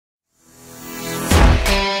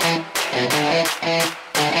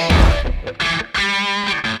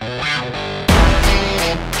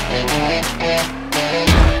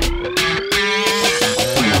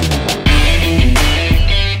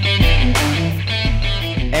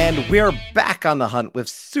And we're back on the hunt with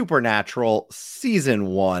Supernatural Season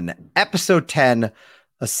 1, Episode 10,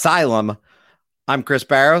 Asylum. I'm Chris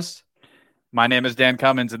Barrows. My name is Dan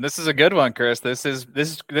Cummins, and this is a good one, Chris.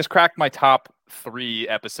 This cracked my top 3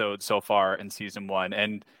 episodes so far in Season 1,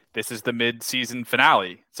 and this is the mid-season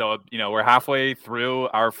finale. So, we're halfway through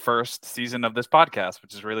our first season of this podcast,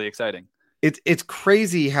 which is really exciting. It's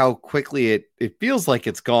crazy how quickly it feels like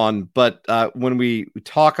it's gone, but when we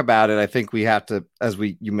talk about it, I think we have to, as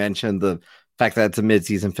you mentioned, the fact that it's a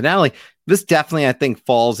mid-season finale, this definitely, I think,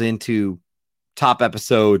 falls into top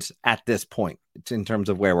episodes at this point in terms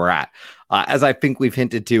of where we're at. As I think we've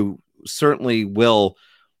hinted to, certainly will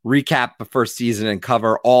recap the first season and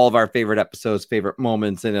cover all of our favorite episodes, favorite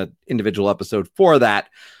moments in an individual episode for that.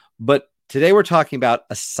 But today we're talking about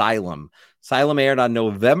Asylum. Asylum aired on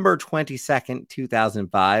November 22nd,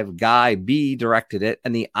 2005. Guy B directed it,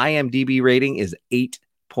 and the IMDb rating is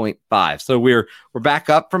 8.5. So we're back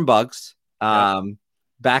up from Bugs,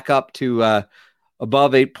 back up to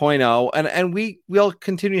above 8.0, and we'll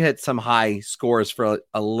continue to hit some high scores for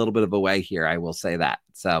a little bit of a way here. I will say that.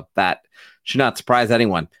 So that should not surprise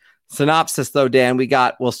anyone. Synopsis, though, Dan,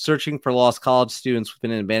 while searching for lost college students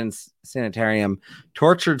within an abandoned sanitarium,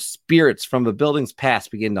 tortured spirits from the building's past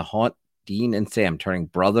begin to haunt Dean and Sam, turning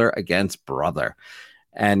brother against brother.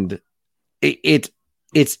 And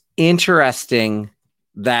it's interesting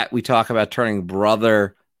that we talk about turning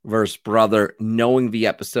brother versus brother, knowing the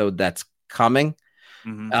episode that's coming.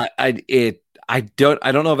 Mm-hmm. I don't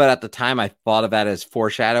know that at the time I thought of that as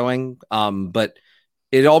foreshadowing, but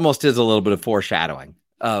it almost is a little bit of foreshadowing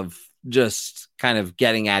of just kind of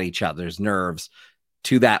getting at each other's nerves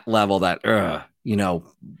to that level that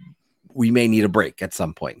we may need a break at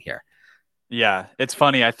some point here. Yeah, it's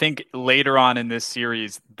funny. I think later on in this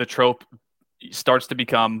series, the trope starts to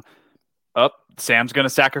become, Sam's going to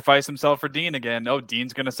sacrifice himself for Dean again. Oh,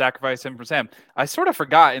 Dean's going to sacrifice him for Sam. I sort of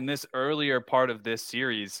forgot in this earlier part of this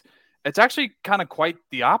series, it's actually kind of quite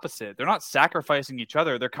the opposite. They're not sacrificing each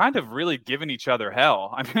other. They're kind of really giving each other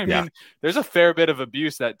hell. I mean, there's a fair bit of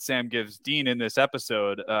abuse that Sam gives Dean in this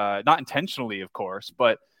episode, not intentionally, of course,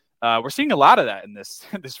 but we're seeing a lot of that in this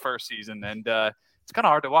first season, and it's kind of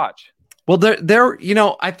hard to watch. Well,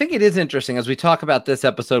 I think it is interesting as we talk about this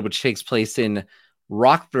episode, which takes place in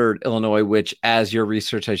Rockford, Illinois, which, as your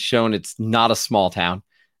research has shown, it's not a small town.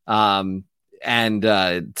 So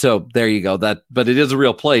there you go. But it is a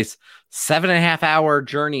real place. 7.5 hour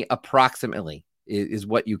journey approximately is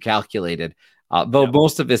what you calculated. Though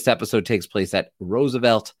most of this episode takes place at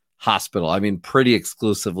Roosevelt Hospital. I mean, pretty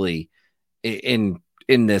exclusively in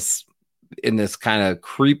this kind of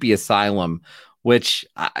creepy asylum, which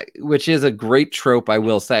is a great trope, I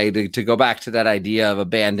will say, to go back to that idea of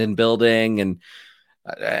abandoned building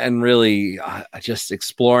and really just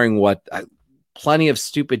exploring what plenty of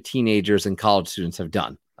stupid teenagers and college students have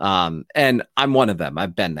done. And I'm one of them.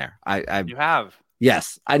 I've been there. You have?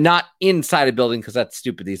 Yes. I'm not inside a building because that's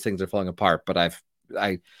stupid. These things are falling apart, but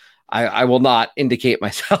I will not indicate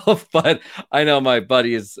myself, but I know my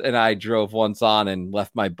buddies and I drove once on and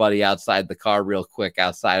left my buddy outside the car real quick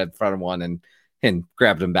outside in front of one and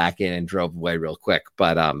grabbed him back in and drove away real quick.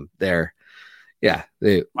 But wow.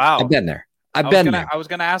 I've been there. I was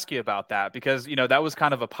going to ask you about that because, that was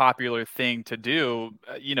kind of a popular thing to do,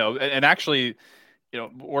 and actually,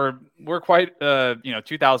 we're quite,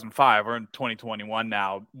 2005, we're in 2021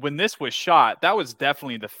 now. When this was shot, that was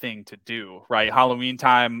definitely the thing to do, right? Halloween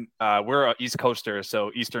time, we're East Coasters,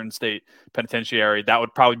 so Eastern State Penitentiary, that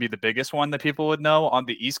would probably be the biggest one that people would know on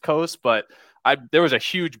the East Coast, but there was a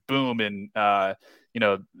huge boom in, that,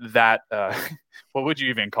 what would you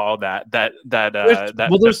even call that? There's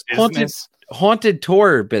haunted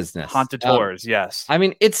tour business. Haunted tours, yes. I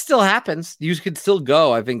mean, it still happens. You could still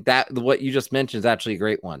go. I think that what you just mentioned is actually a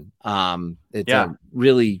great one. It's a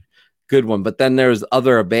really good one. But then there's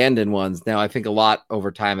other abandoned ones. Now, I think a lot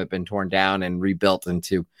over time have been torn down and rebuilt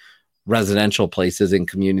into residential places and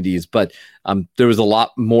communities. But there was a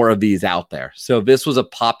lot more of these out there. So this was a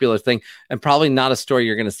popular thing and probably not a story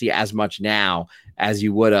you're going to see as much now as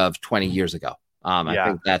you would have 20 years ago. I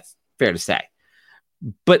think that's fair to say.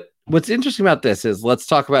 But what's interesting about this is let's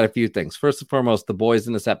talk about a few things. First and foremost, the boys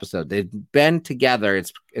in this episode, they've been together.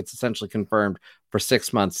 It's essentially confirmed for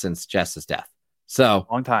 6 months since Jess's death. So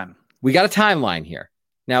long time. We got a timeline here.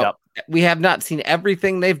 Now, we have not seen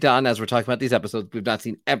everything they've done as we're talking about these episodes. We've not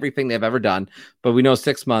seen everything they've ever done, but we know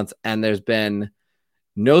 6 months and there's been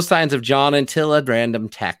no signs of John until a random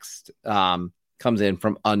text comes in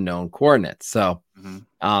from unknown coordinates. So,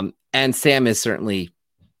 and Sam is certainly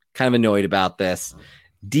kind of annoyed about this.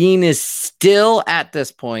 Dean is still at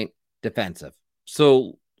this point defensive.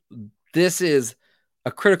 So this is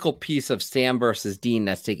a critical piece of Sam versus Dean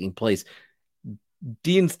that's taking place.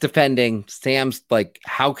 Dean's defending, Sam's like,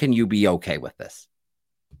 how can you be okay with this?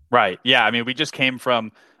 Right. Yeah. I mean, we just came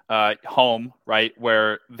from home, right,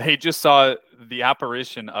 where they just saw the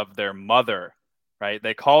apparition of their mother, right?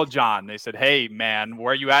 They called John. They said, "Hey, man,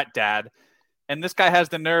 where are you at, Dad?" And this guy has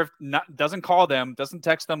the nerve, doesn't call them, doesn't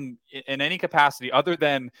text them in any capacity other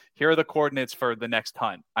than, "Here are the coordinates for the next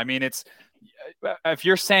hunt." I mean, it's if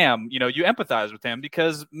you're Sam, you empathize with him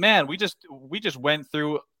because, man, we just went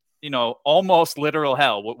through, almost literal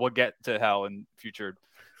hell. We'll get to hell in future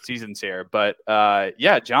seasons here, but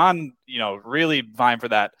yeah, John, really vying for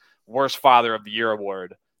that worst father of the year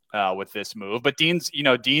award with this move. But Dean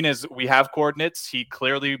is, we have coordinates. He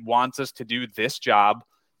clearly wants us to do this job.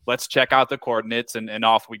 Let's check out the coordinates, and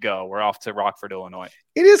off we go. We're off to Rockford, Illinois.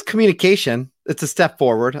 It is communication. It's a step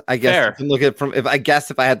forward, I guess. Fair. You can look at it from, if I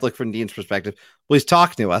had to look from Dean's perspective, well, he's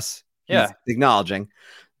talking to us. He's acknowledging.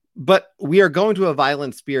 But we are going to a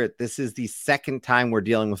violent spirit. This is the second time we're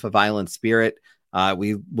dealing with a violent spirit.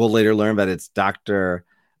 We will later learn that it's Dr.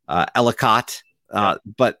 Ellicott,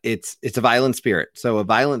 but it's a violent spirit. So a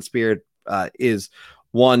violent spirit is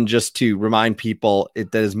one, just to remind people,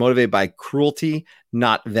 that is motivated by cruelty,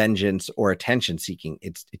 not vengeance or attention seeking.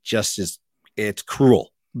 It's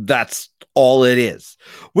cruel. That's all it is,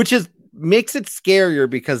 which makes it scarier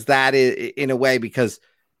because that is, in a way, because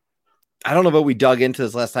I don't know if we dug into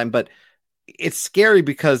this last time, but it's scary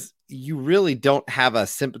because you really don't have a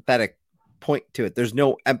sympathetic point to it. There's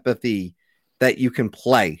no empathy that you can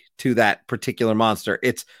play to that particular monster.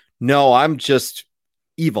 It's no, I'm just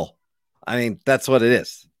evil. I mean, that's what it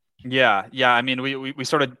is. Yeah. I mean, we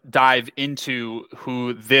sort of dive into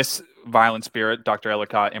who this violent spirit, Dr.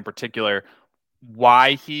 Ellicott in particular,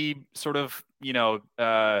 why he sort of,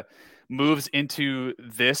 moves into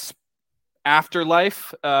this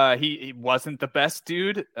afterlife. He wasn't the best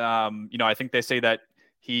dude. I think they say that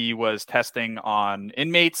he was testing on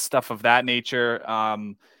inmates, stuff of that nature.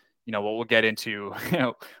 We'll get into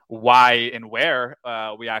why and where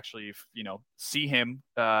we actually see him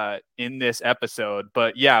in this episode.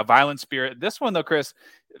 But yeah, violent spirit. This one though, Chris,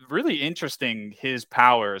 really interesting, his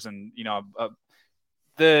powers, and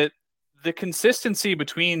the consistency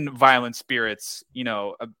between violent spirits.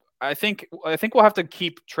 I think we'll have to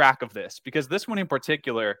keep track of this because this one in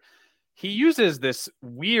particular, he uses this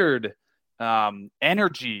weird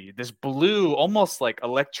energy, this blue, almost like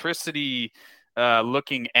electricity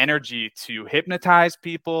looking energy to hypnotize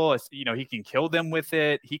people. He can kill them with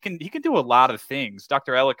it. He can do a lot of things.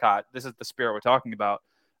 Dr. Ellicott, this is the spirit we're talking about.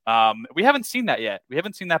 We haven't seen that yet. We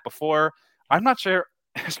haven't seen that before. I'm not sure,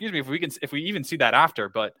 excuse me, if we even see that after,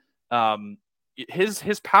 but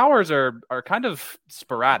his powers are kind of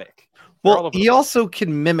sporadic. Well, he also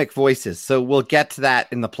can mimic voices. So we'll get to that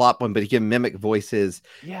in the plot one, but he can mimic voices.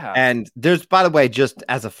 Yeah. And there's, by the way, just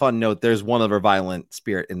as a fun note, there's one other violent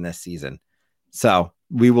spirit in this season. So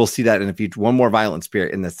we will see that in the future. One more violent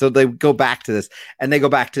spirit in this. So they go back to this, and they go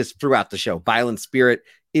back to this throughout the show. Violent spirit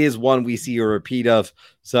is one we see a repeat of.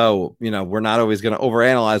 So, we're not always going to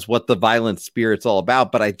overanalyze what the violent spirit's all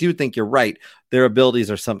about, but I do think you're right. Their abilities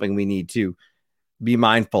are something we need to be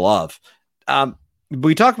mindful of.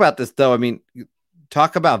 We talk about this though. I mean,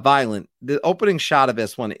 talk about violent. The opening shot of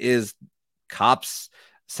this one is cops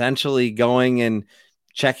essentially going and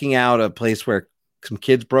checking out a place where some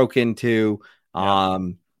kids broke into.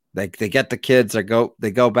 They get the kids,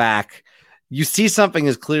 they go back. You see something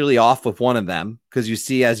is clearly off with one of them because you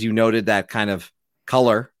see, as you noted, that kind of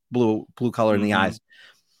color, blue color in the eyes.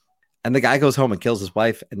 And the guy goes home and kills his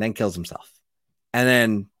wife and then kills himself. And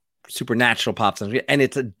then Supernatural pops in, and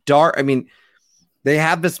it's a dark. I mean, they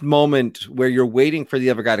have this moment where you're waiting for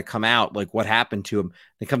the other guy to come out, like what happened to him.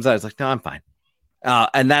 He comes out, it's like, no, I'm fine.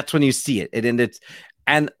 And that's when you see it.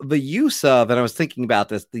 And the use of, and I was thinking about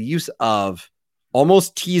this, the use of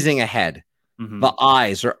almost teasing ahead, the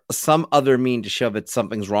eyes or some other mean to show that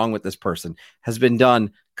something's wrong with this person has been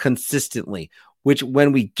done consistently, which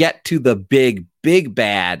when we get to the big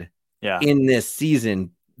bad in this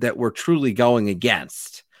season that we're truly going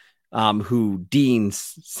against, who Dean,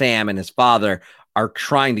 Sam, and his father are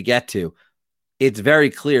trying to get to, it's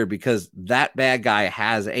very clear because that bad guy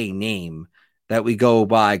has a name that we go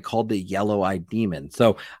by called the Yellow-Eyed Demon.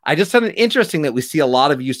 So I just found it interesting that we see a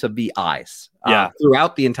lot of use of the eyes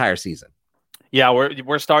throughout the entire season. Yeah,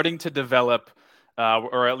 we're starting to develop,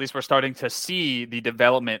 or at least we're starting to see the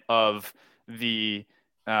development of the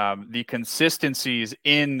consistencies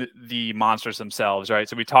in the monsters themselves, right?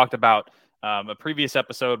 So we talked about a previous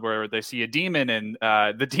episode where they see a demon, and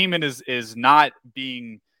the demon is not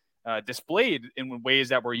being displayed in ways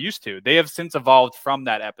that we're used to. They have since evolved from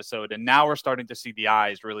that episode, and now we're starting to see the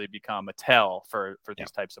eyes really become a tell for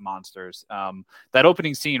these types of monsters. That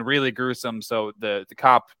opening scene really gruesome. So the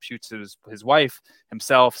cop shoots his wife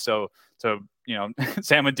himself. So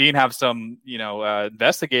Sam and Dean have some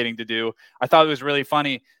investigating to do. I thought it was really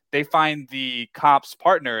funny. They find the cop's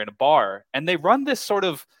partner in a bar, and they run this sort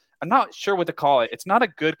of, I'm not sure what to call it. It's not a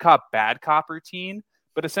good cop, bad cop routine.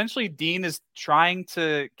 But essentially, Dean is trying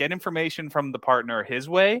to get information from the partner his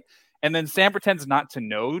way, and then Sam pretends not to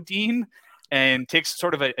know Dean and takes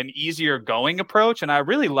sort of an easier going approach. And I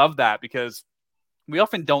really love that because we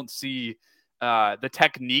often don't see the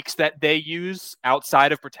techniques that they use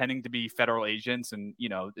outside of pretending to be federal agents and,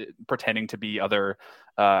 pretending to be other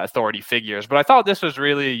authority figures. But I thought this was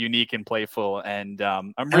really unique and playful, and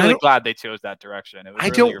I'm really glad they chose that direction. It was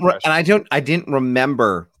I didn't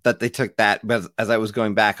remember that they took that, but as I was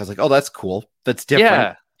going back, I was like, oh, that's cool. That's different.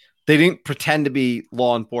 Yeah. They didn't pretend to be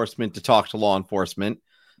law enforcement to talk to law enforcement.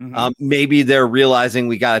 Mm-hmm. Maybe they're realizing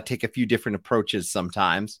we got to take a few different approaches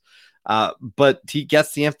sometimes. But he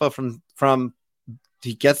gets the info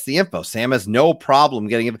he gets the info. Sam has no problem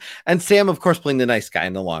getting it. And Sam, of course, playing the nice guy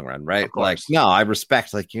in the long run, right? Like, no, I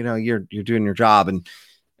respect, you're doing your job,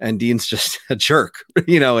 and Dean's just a jerk,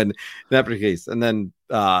 in that case. And then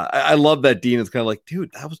I love that Dean is kind of like,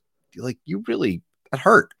 dude, that was like, that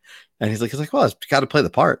hurt. And he's like, well, I've got to play the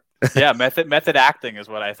part. Yeah, method acting is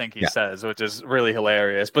what I think he says, which is really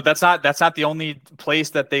hilarious. But that's not the only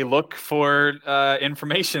place that they look for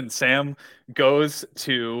information. Sam goes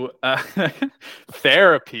to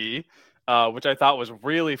therapy, which I thought was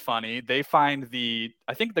really funny. They find the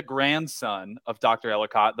grandson of Dr.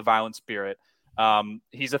 Ellicott, the violent spirit.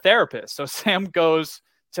 He's a therapist, so Sam goes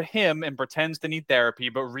to him and pretends to need therapy,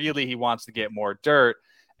 but really he wants to get more dirt.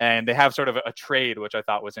 And they have sort of a trade, which I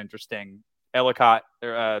thought was interesting. Ellicott,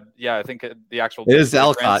 I think the actual is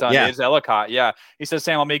Ellicott. Yeah, is Ellicott. Yeah, he says,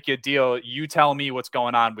 Sam, I'll make you a deal. You tell me what's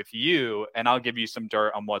going on with you, and I'll give you some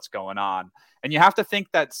dirt on what's going on. And you have to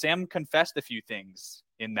think that Sam confessed a few things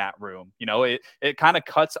in that room. It kind of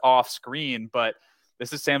cuts off screen, but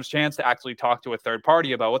this is Sam's chance to actually talk to a third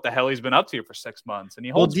party about what the hell he's been up to for 6 months, and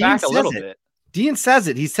he holds back a little bit. Dean says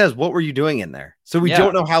it. He says, "What were you doing in there?" So we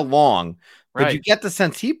don't know how long, but you get the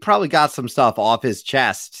sense he probably got some stuff off his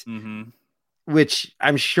chest. Mm-hmm. Which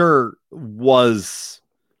I'm sure was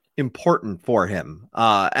important for him.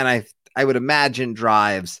 And I would imagine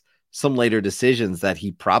drives some later decisions that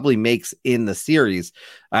he probably makes in the series,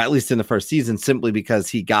 at least in the first season, simply because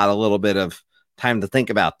he got a little bit of time to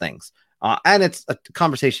think about things. And it's a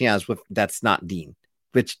conversation he has with that's not Dean,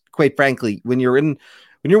 which quite frankly, when you're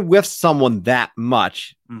with someone that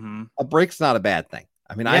much, mm-hmm. a break's not a bad thing.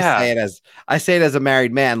 I mean, I say it as a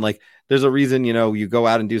married man, like, there's a reason, you go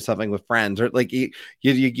out and do something with friends, or like you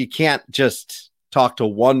can't just talk to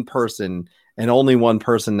one person and only one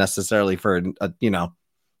person necessarily for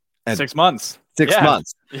 6 months. 6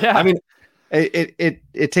 months. Yeah. I mean,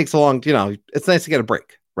 it takes a long, it's nice to get a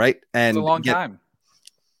break, right? And it's a long time.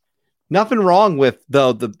 Nothing wrong with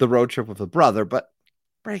the road trip with a brother, but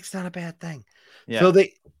break's not a bad thing. Yeah. So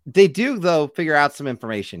they do though figure out some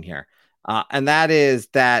information here, and that is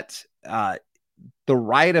that the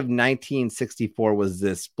riot of 1964 was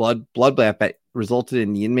this blood bath that resulted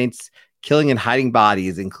in the inmates killing and hiding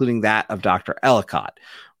bodies, including that of Dr. Ellicott.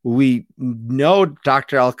 We know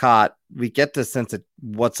Dr. Ellicott. We get the sense of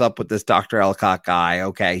what's up with this Dr. Ellicott guy.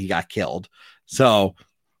 Okay, he got killed. So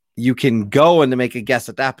you can go and to make a guess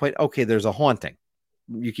at that point. Okay, there's a haunting.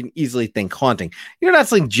 You can easily think haunting. You're not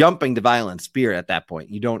saying jumping to violent spirit at that point.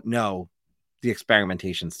 You don't know the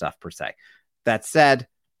experimentation stuff per se. That said,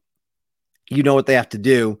 you know what they have to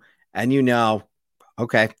do, and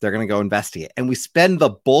okay, they're going to go investigate. And we spend the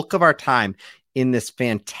bulk of our time in this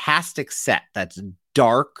fantastic set that's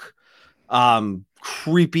dark,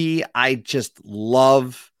 creepy. I just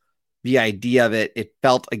love the idea of it. It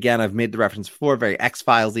felt, again, I've made the reference before, very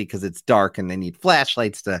X-Filesy because it's dark and they need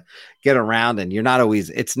flashlights to get around, and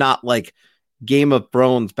it's not like Game of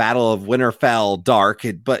Thrones Battle of Winterfell dark,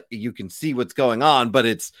 but you can see what's going on, but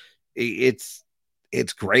it's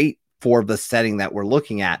great for the setting that we're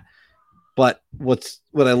looking at. But what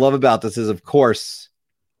I love about this is, of course,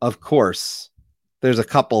 there's a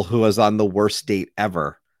couple who is on the worst date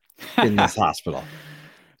ever in this hospital.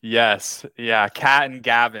 Yes. Yeah. Kat and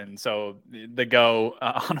Gavin. So they go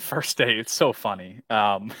on a first date. It's so funny.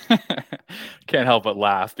 Can't help but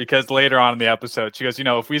laugh because later on in the episode, she goes,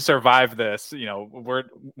 if we survive this,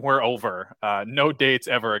 we're over. No dates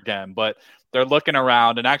ever again. But they're looking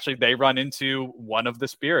around, and actually they run into one of the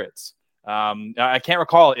spirits. I can't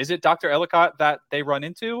recall. Is it Dr. Ellicott that they run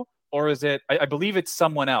into, or is it? I believe it's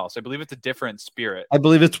someone else. I believe it's a different spirit. I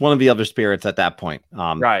believe it's one of the other spirits at that point.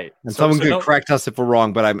 Right. And someone could correct us if we're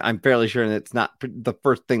wrong, but I'm fairly sure that it's not the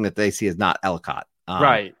first thing that they see is not Ellicott.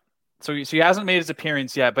 Right. So he hasn't made his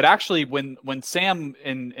appearance yet. But actually, when Sam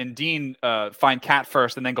and Dean find Kat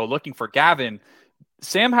first and then go looking for Gavin,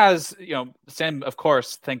 Sam has, Sam, of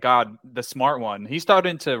course, thank God, the smart one. He's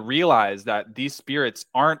starting to realize that these spirits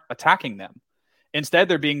aren't attacking them. Instead,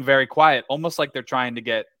 they're being very quiet, almost like they're trying to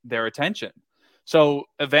get their attention. So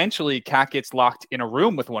eventually, Kat gets locked in a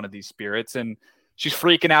room with one of these spirits, and she's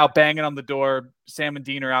freaking out, banging on the door. Sam and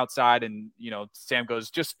Dean are outside, and Sam goes,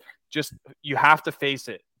 "Just you have to face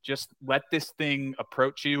it. Just let this thing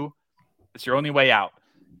approach you. It's your only way out."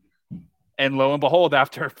 And lo and behold,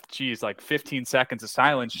 after 15 seconds of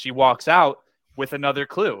silence, she walks out with another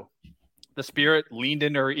clue. The spirit leaned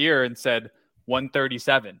into her ear and said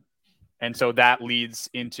 137. And so that leads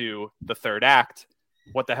into the third act.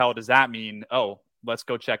 What the hell does that mean? Oh, let's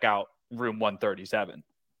go check out room 137.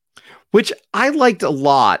 Which I liked a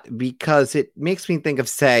lot because it makes me think of,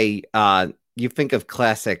 say, you think of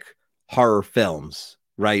classic horror films,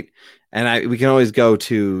 right? And we can always go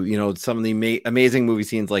to, some of the amazing movie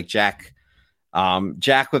scenes like Jack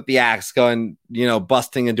with the axe going,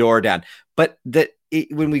 busting a door down. But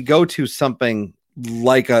when we go to something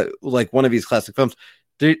like one of these classic films,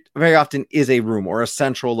 there very often is a room or a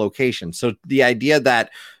central location. So the idea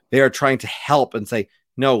that they are trying to help and say,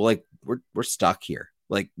 no, like we're stuck here.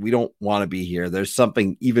 Like we don't want to be here. There's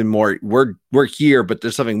something even more. We're here, but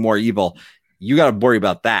there's something more evil. You got to worry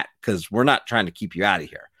about that because we're not trying to keep you out of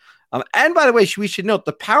here. And by the way, we should note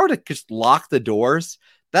the power to just lock the doors.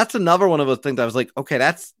 That's another one of those things I was like,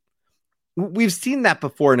 okay, we've seen that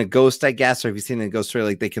before in a Ghost, I guess, or if you've seen in a Ghost story,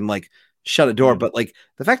 like they can like shut a door, but like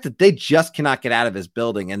the fact that they just cannot get out of this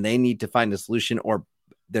building and they need to find a solution or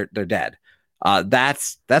they're dead.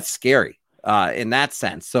 That's scary in that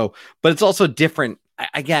sense. So, but it's also different.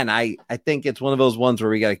 Again, I think it's one of those ones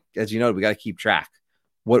where we got to, as you know, we got to keep track.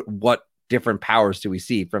 What different powers do we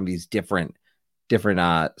see from these different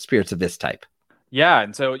spirits of this type? Yeah,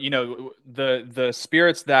 and so the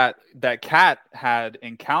spirits that Kat had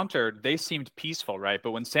encountered, they seemed peaceful, right?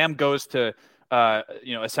 But when Sam goes to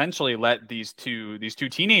essentially let these two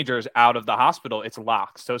teenagers out of the hospital, it's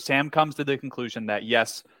locked. So Sam comes to the conclusion that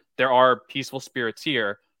yes, there are peaceful spirits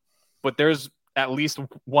here, but there's at least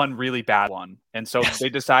one really bad one. And so they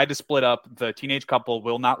decide to split up. The teenage couple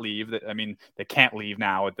will not leave. I mean, they can't leave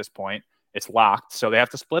now at this point. It's locked, so they have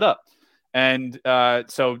to split up. And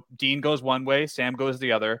so Dean goes one way, Sam goes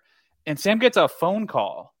the other, and Sam gets a phone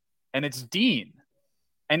call, and it's Dean,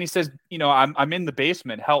 and he says, I'm in the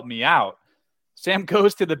basement, help me out. Sam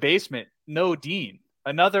goes to the basement, no Dean.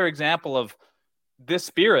 Another example of this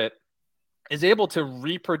spirit is able to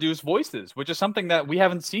reproduce voices, which is something that we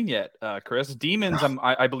haven't seen yet, Chris. Demons,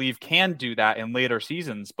 I believe, can do that in later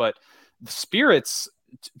seasons, but spirits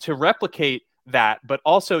to replicate that, but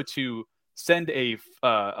also to send a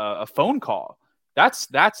phone call.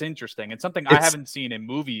 That's interesting and something I haven't seen in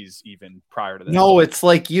movies even prior to this. No, it's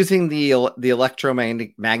like using the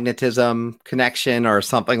electromagnetism connection or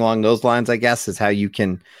something along those lines, I guess, is how you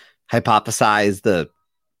can hypothesize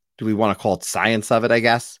do we want to call it science of it, I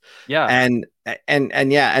guess. Yeah. And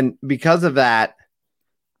yeah, and because of that,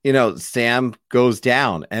 Sam goes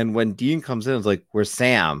down, and when Dean comes in, it's like, where's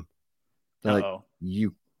Sam? They're like,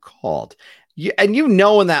 you called. And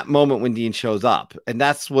in that moment when Dean shows up, and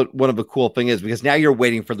that's what one of the cool thing is, because now you're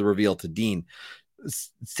waiting for the reveal to Dean.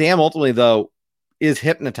 Sam ultimately, though, is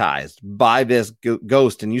hypnotized by this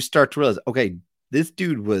ghost, and you start to realize, okay, this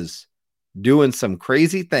dude was doing some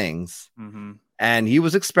crazy things, and he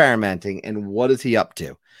was experimenting, and what is he up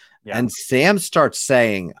to? Yeah. And Sam starts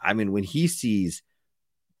saying, I mean, when he sees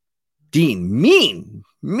Dean mean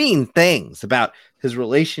things about his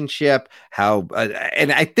relationship, how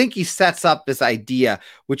and I think he sets up this idea,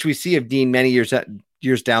 which we see of Dean many years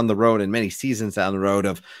down the road and many seasons down the road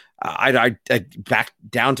of I back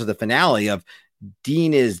down to the finale of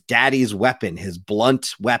Dean is daddy's weapon, his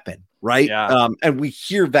blunt weapon, right? Yeah. And we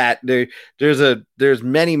hear that there's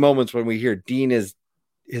many moments when we hear Dean is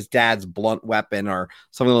his dad's blunt weapon or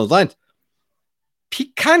something along those lines. He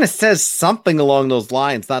kind of says something along those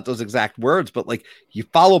lines, not those exact words, but like, you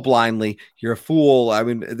follow blindly, you're a fool. I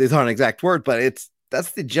mean, these aren't exact words, but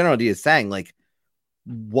that's the general idea is saying, like,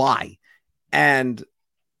 why? And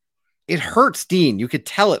it hurts Dean. You could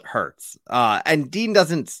tell it hurts. And Dean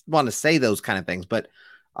doesn't want to say those kind of things, but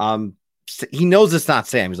he knows it's not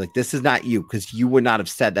Sam. He's like, this is not you, because you would not have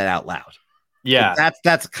said that out loud. Yeah. Like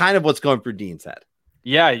that's kind of what's going through Dean's head.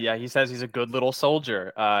 Yeah. He says he's a good little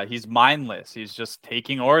soldier. He's mindless. He's just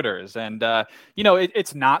taking orders, and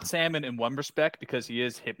it's not Sam in one respect because he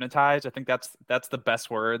is hypnotized. I think that's the best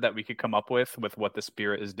word that we could come up with what the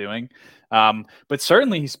spirit is doing. But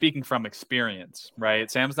certainly he's speaking from experience, right?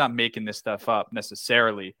 Sam's not making this stuff up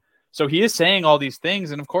necessarily. So he is saying all these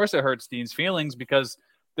things, and of course it hurts Dean's feelings because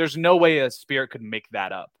there's no way a spirit could make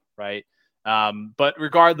that up, right? But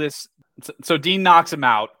regardless, so Dean knocks Sam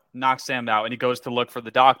out, and he goes to look for the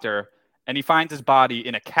doctor, and he finds his body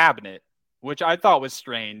in a cabinet, which I thought was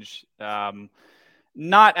strange.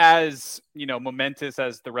 Not as momentous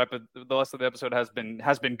as the rest of the episode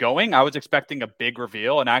has been going. I was expecting a big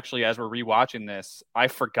reveal, and actually, as we're rewatching this, I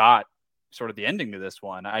forgot sort of the ending to this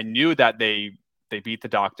one. I knew that they beat the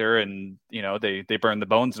doctor, and they burn the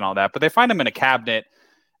bones and all that, but they find him in a cabinet,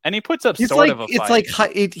 and he puts up sort of a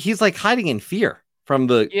fight. He's like hiding in fear from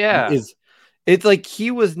the It's like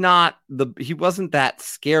he wasn't that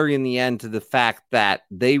scary in the end to the fact that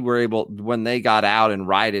they were able, when they got out and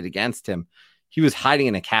rioted against him, he was hiding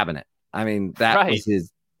in a cabinet. I mean, that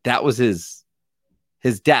was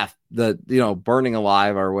his death, burning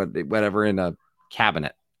alive or whatever in a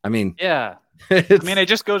cabinet. I mean, yeah. It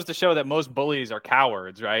just goes to show that most bullies are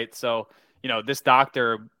cowards, right? So, this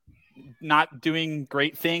doctor not doing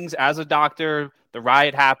great things as a doctor, the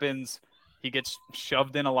riot happens. He gets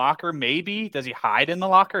shoved in a locker. Maybe. Does he hide in the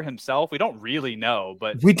locker himself? We don't really know,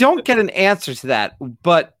 but we don't get an answer to that.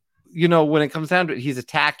 But, when it comes down to it, he's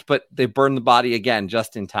attacked, but they burn the body again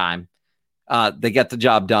just in time. They get the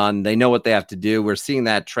job done. They know what they have to do. We're seeing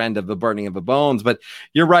that trend of the burning of the bones, but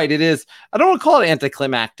you're right. It is, I don't want to call it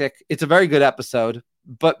anticlimactic. It's a very good episode,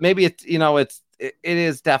 but maybe it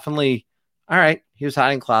is definitely all right. He was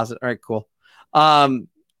hiding in closet. All right, cool. And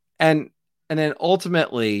then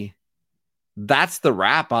ultimately, that's the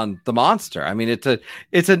wrap on the monster. I mean, it's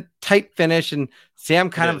a tight finish, and Sam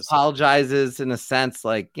kind of apologizes in a sense,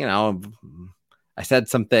 like, I said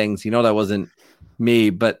some things, that wasn't me,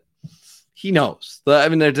 but he knows. I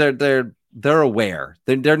mean, they're aware.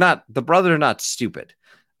 They're not, the brothers are not stupid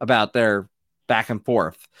about their back and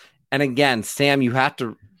forth. And again, Sam, you have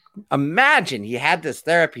to imagine he had this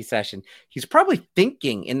therapy session. He's probably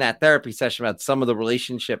thinking in that therapy session about some of the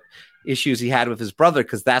relationship issues he had with his brother,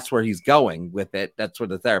 because that's where he's going with it. That's where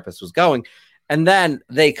the therapist was going. And then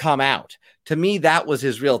they come out. To me, that was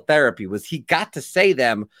his real therapy, was he got to say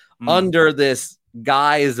them under this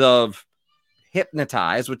guise of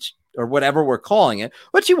hypnotize, or whatever we're calling it,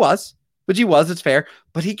 which he was, it's fair,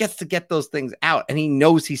 but he gets to get those things out, and he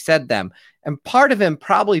knows he said them. And part of him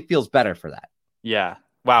probably feels better for that. Yeah.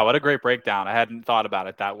 Wow, what a great breakdown. I hadn't thought about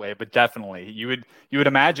it that way, but definitely you would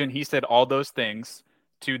imagine he said all those things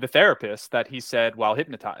to the therapist that he said while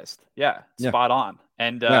hypnotized. Yeah. Spot on.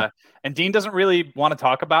 And and Dean doesn't really want to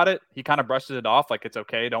talk about it. He kind of brushes it off like, it's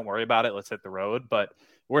okay, don't worry about it, let's hit the road. But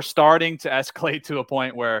we're starting to escalate to a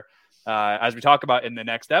point where as we talk about in the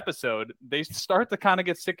next episode, they start to kind of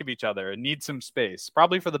get sick of each other and need some space,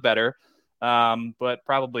 probably for the better, but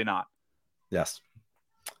probably not. Yes.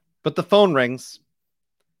 But the phone rings.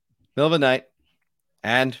 Middle of the night,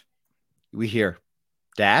 and we hear,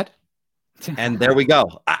 Dad? And there we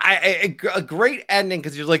go. A great ending,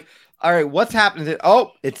 because you're like, all right, what's happening?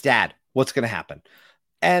 Oh, it's Dad. What's going to happen?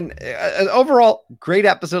 And overall, great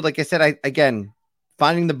episode. Like I said, again,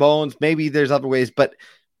 finding the bones, maybe there's other ways, but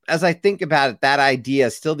as I think about it, that idea,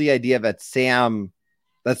 still the idea that Sam,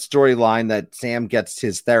 that storyline that Sam gets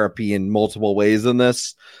his therapy in multiple ways in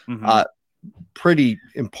this, pretty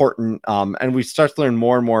important. And we start to learn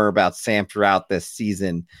more and more about Sam throughout this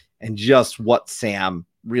season, and just what Sam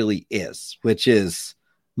really is, which is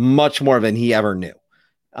much more than he ever knew.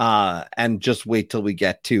 And just wait till we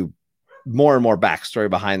get to more and more backstory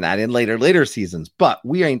behind that in later seasons, but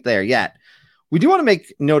we ain't there yet. We do want to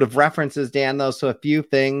make note of references, Dan, though. So a few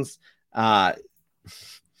things. At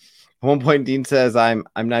one point, Dean says, I'm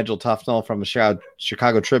Nigel Tufnell from the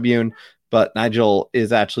Chicago Tribune, but Nigel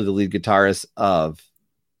is actually the lead guitarist of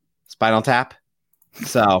Spinal Tap.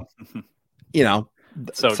 So, good.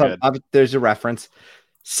 There's a reference.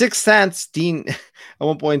 Sixth Sense, Dean at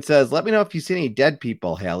one point says, let me know if you see any dead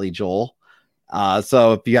people, Haley Joel.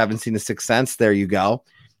 So if you haven't seen The Sixth Sense, there you go.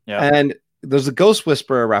 Yeah. And there's a Ghost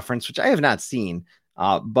Whisperer reference, which I have not seen.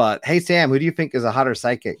 But hey, Sam, who do you think is a hotter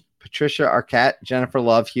psychic? Patricia Arquette, Jennifer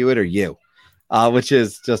Love Hewitt, or you? Which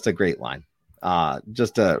is just a great line.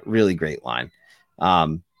 Just a really great line.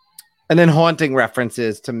 And then haunting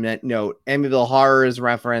references to note. Amityville Horror is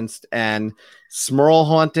referenced, and Smurl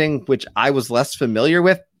Haunting, which I was less familiar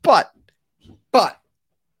with, but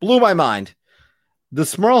blew my mind. The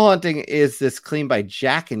Smurl hunting is this claim by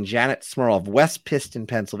Jack and Janet Smurl of West Piston,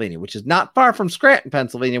 Pennsylvania, which is not far from Scranton,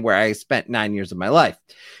 Pennsylvania, where I spent 9 years of my life.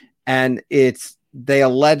 And they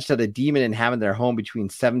alleged that a demon inhabited their home between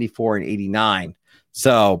 74 and 89.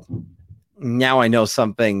 So now I know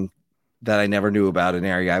something that I never knew about an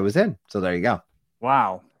area I was in. So there you go.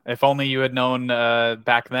 Wow. If only you had known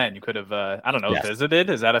back then, you could have, I don't know, visited.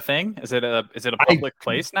 Is that a thing? Is it a public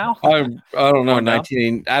place now? I don't know.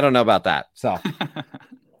 I don't know about that. So,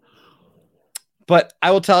 but I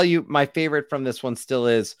will tell you, my favorite from this one still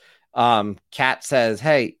is Kat says,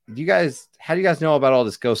 "Hey, how do you guys know about all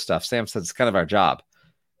this ghost stuff?" Sam says, "It's kind of our job."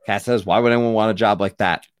 Kat says, "Why would anyone want a job like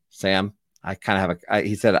that?" Sam, I kind of have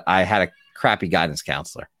he said, "I had a crappy guidance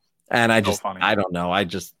counselor." And I don't know.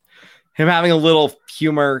 Him having a little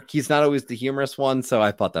humor. He's not always the humorous one. So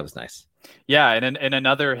I thought that was nice. Yeah. And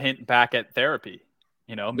another hint back at therapy,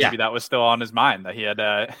 maybe that was still on his mind that he had,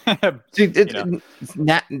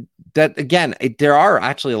 there are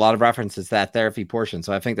actually a lot of references to that therapy portion.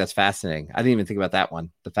 So I think that's fascinating. I didn't even think about that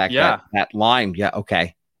one. The fact that line. Yeah.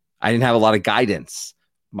 Okay. I didn't have a lot of guidance.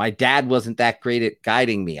 My dad wasn't that great at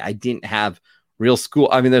guiding me. I didn't have real school.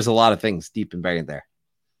 I mean, there's a lot of things deep and buried there.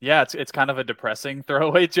 Yeah, it's kind of a depressing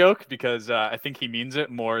throwaway joke because I think he means it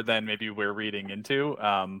more than maybe we're reading into,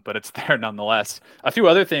 but it's there nonetheless. A few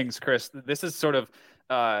other things, Chris. This is sort of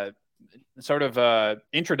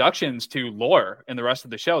introductions to lore in the rest of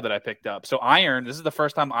the show that I picked up. So iron, this is the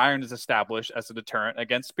first time iron is established as a deterrent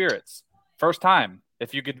against spirits. First time,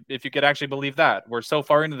 if you could actually believe that. We're so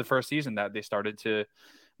far into the first season that they started to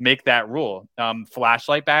make that rule.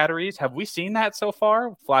 Flashlight batteries. Have we seen that so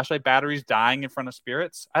far? Flashlight batteries dying in front of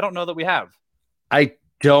spirits? I don't know that we have. I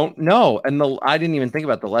don't know. And I didn't even think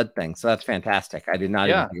about the lead thing. So that's fantastic. I did not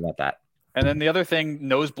even think about that. And then the other thing,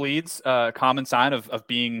 nosebleeds, common sign of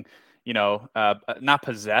being, not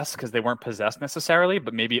possessed because they weren't possessed necessarily,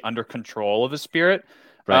 but maybe under control of a spirit.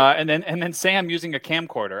 Right. And then Sam using a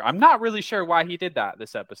camcorder. I'm not really sure why he did that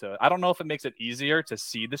this episode. I don't know if it makes it easier to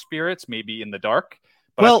see the spirits, maybe in the dark.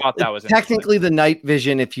 But I thought that was technically the night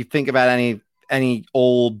vision. If you think about any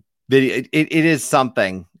old video, it is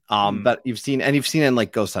something that you've seen in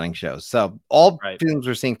like ghost hunting shows. So all things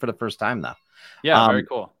we're seeing for the first time, though. Yeah, very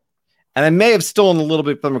cool. And I may have stolen a little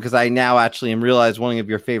bit from him because I now actually realize one of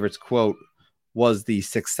your favorites quote was the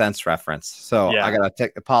Sixth Sense reference. So I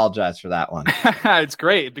gotta apologize for that one. It's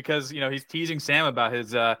great because he's teasing Sam about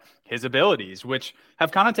his abilities, which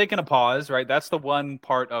have kind of taken a pause, right? That's the one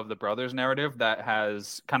part of the brothers narrative that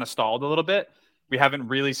has kind of stalled a little bit. We haven't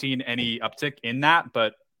really seen any uptick in that,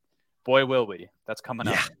 but boy, will we. That's coming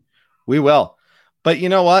up. We will. But you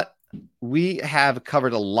know what? We have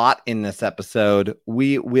covered a lot in this episode.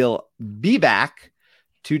 We will be back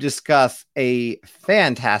to discuss a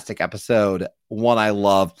fantastic episode. One I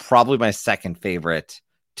love, probably my second favorite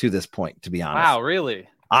to this point, to be honest. Wow, really?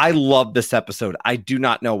 I love this episode. I do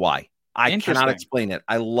not know why. I cannot explain it.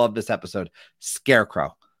 I love this episode.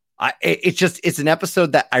 Scarecrow. It's an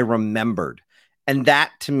episode that I remembered. And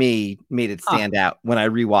that to me made it stand out when I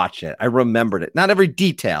rewatched it. I remembered it. Not every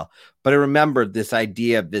detail, but I remembered this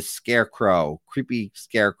idea of this creepy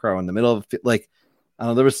scarecrow in the middle of like, I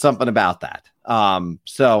don't know, there was something about that.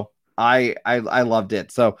 So I loved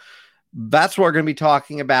it. So that's what we're going to be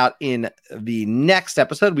talking about in the next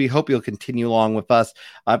episode. We hope you'll continue along with us.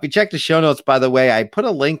 If you check the show notes, by the way, I put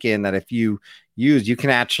a link in that if you use, you can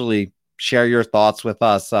actually share your thoughts with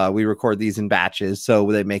us. We record these in batches,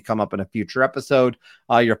 so they may come up in a future episode.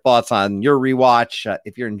 Your thoughts on your rewatch.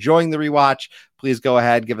 If you're enjoying the rewatch, please go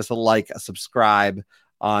ahead, give us a like, a subscribe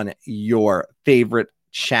on your favorite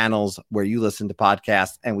channels where you listen to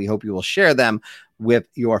podcasts, and we hope you will share them with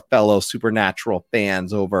your fellow Supernatural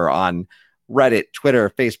fans over on Reddit,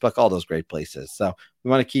 Twitter, Facebook, all those great places. So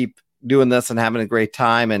we want to keep doing this and having a great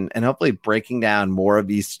time and hopefully breaking down more of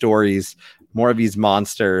these stories, more of these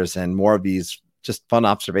monsters, and more of these just fun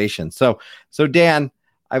observations. So Dan,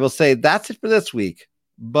 I will say that's it for this week,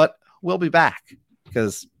 but we'll be back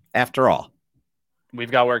because after all,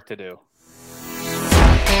 we've got work to do.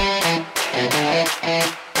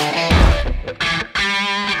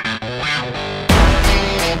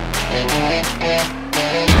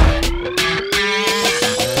 Wow.